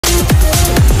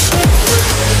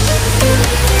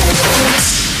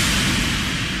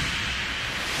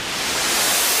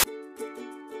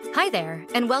there,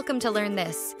 and welcome to Learn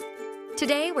This.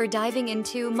 Today, we're diving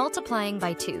into multiplying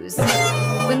by 2's.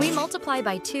 When we multiply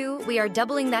by 2, we are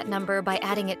doubling that number by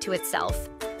adding it to itself.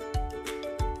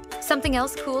 Something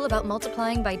else cool about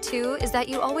multiplying by 2 is that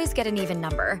you always get an even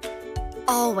number.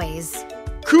 Always.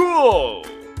 Cool!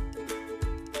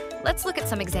 Let's look at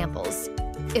some examples.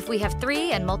 If we have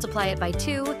 3 and multiply it by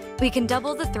 2, we can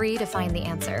double the 3 to find the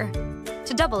answer.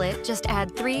 To double it, just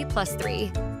add 3 plus 3.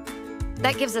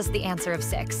 That gives us the answer of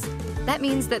 6. That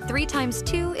means that 3 times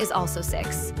 2 is also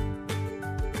 6.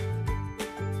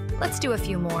 Let's do a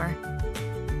few more.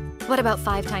 What about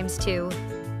 5 times 2?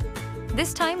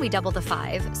 This time we double the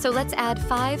 5, so let's add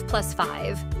 5 plus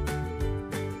 5,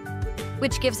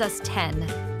 which gives us 10.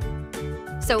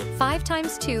 So 5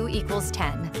 times 2 equals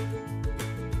 10.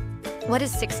 What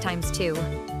is 6 times 2?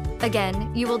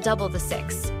 Again, you will double the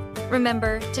 6.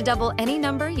 Remember, to double any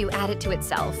number, you add it to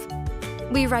itself.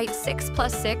 We write 6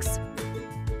 plus 6,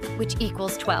 which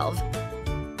equals 12.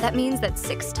 That means that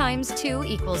 6 times 2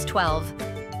 equals 12.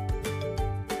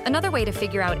 Another way to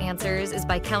figure out answers is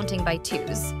by counting by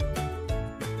 2's.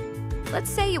 Let's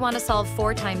say you want to solve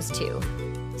 4 times 2.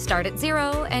 Start at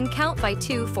 0 and count by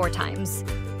 2 4 times.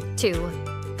 2,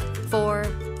 4,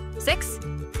 6,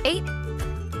 8.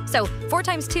 So 4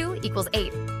 times 2 equals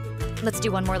 8. Let's do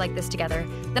one more like this together.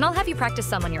 Then I'll have you practice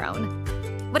some on your own.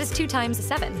 What is 2 times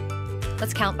 7?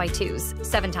 Let's count by 2's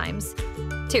 7 times.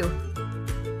 2,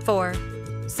 4,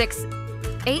 6,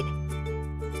 8,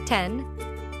 10,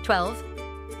 12,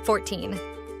 14.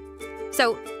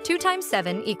 So 2 times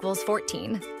 7 equals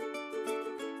 14.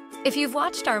 If you've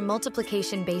watched our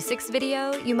multiplication basics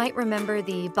video, you might remember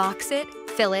the box it,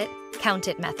 fill it, count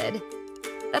it method.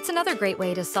 That's another great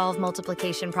way to solve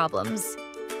multiplication problems.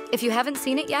 If you haven't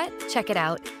seen it yet, check it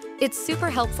out. It's super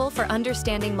helpful for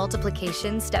understanding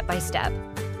multiplication step by step.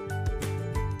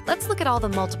 Let's look at all the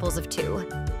multiples of 2.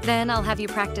 Then I'll have you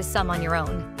practice some on your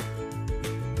own.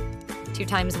 2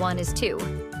 times 1 is 2.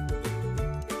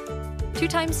 2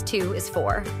 times 2 is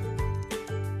 4.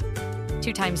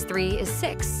 2 times 3 is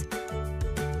 6.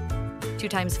 2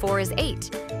 times 4 is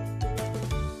 8.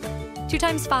 2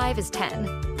 times 5 is 10.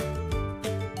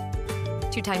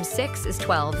 2 times 6 is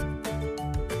 12.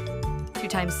 2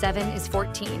 times 7 is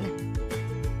 14.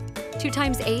 2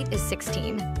 times 8 is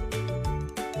 16.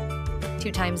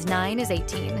 2 times 9 is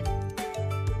 18.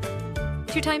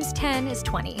 2 times 10 is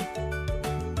 20.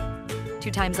 2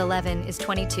 times 11 is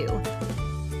 22.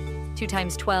 2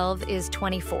 times 12 is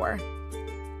 24.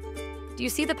 Do you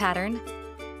see the pattern?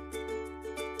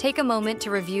 Take a moment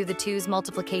to review the 2's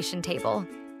multiplication table.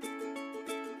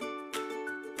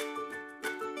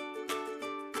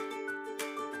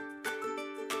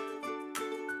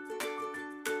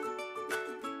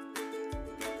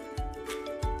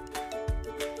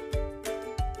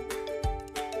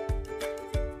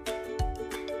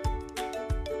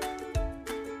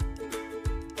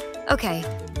 Okay,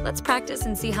 let's practice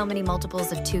and see how many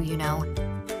multiples of 2 you know.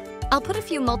 I'll put a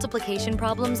few multiplication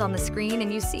problems on the screen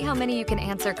and you see how many you can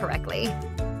answer correctly.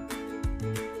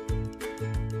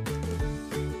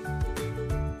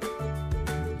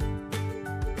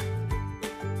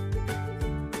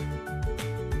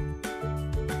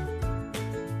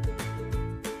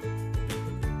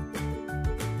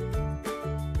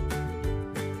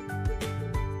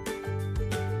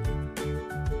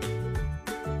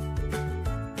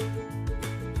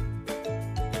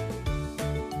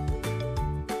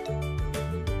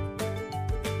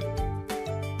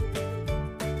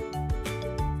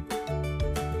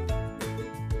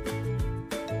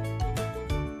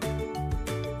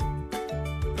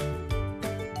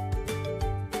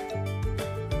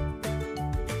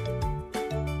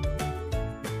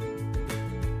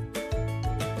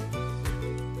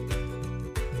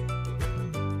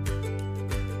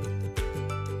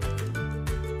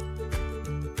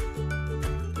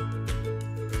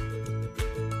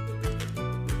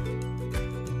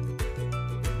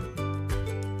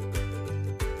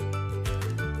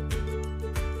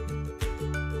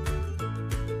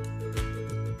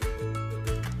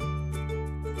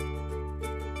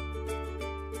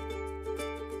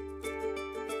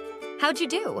 How'd you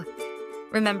do?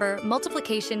 Remember,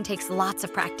 multiplication takes lots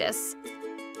of practice.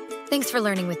 Thanks for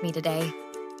learning with me today.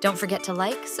 Don't forget to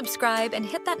like, subscribe, and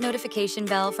hit that notification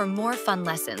bell for more fun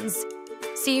lessons.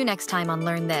 See you next time on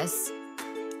Learn This.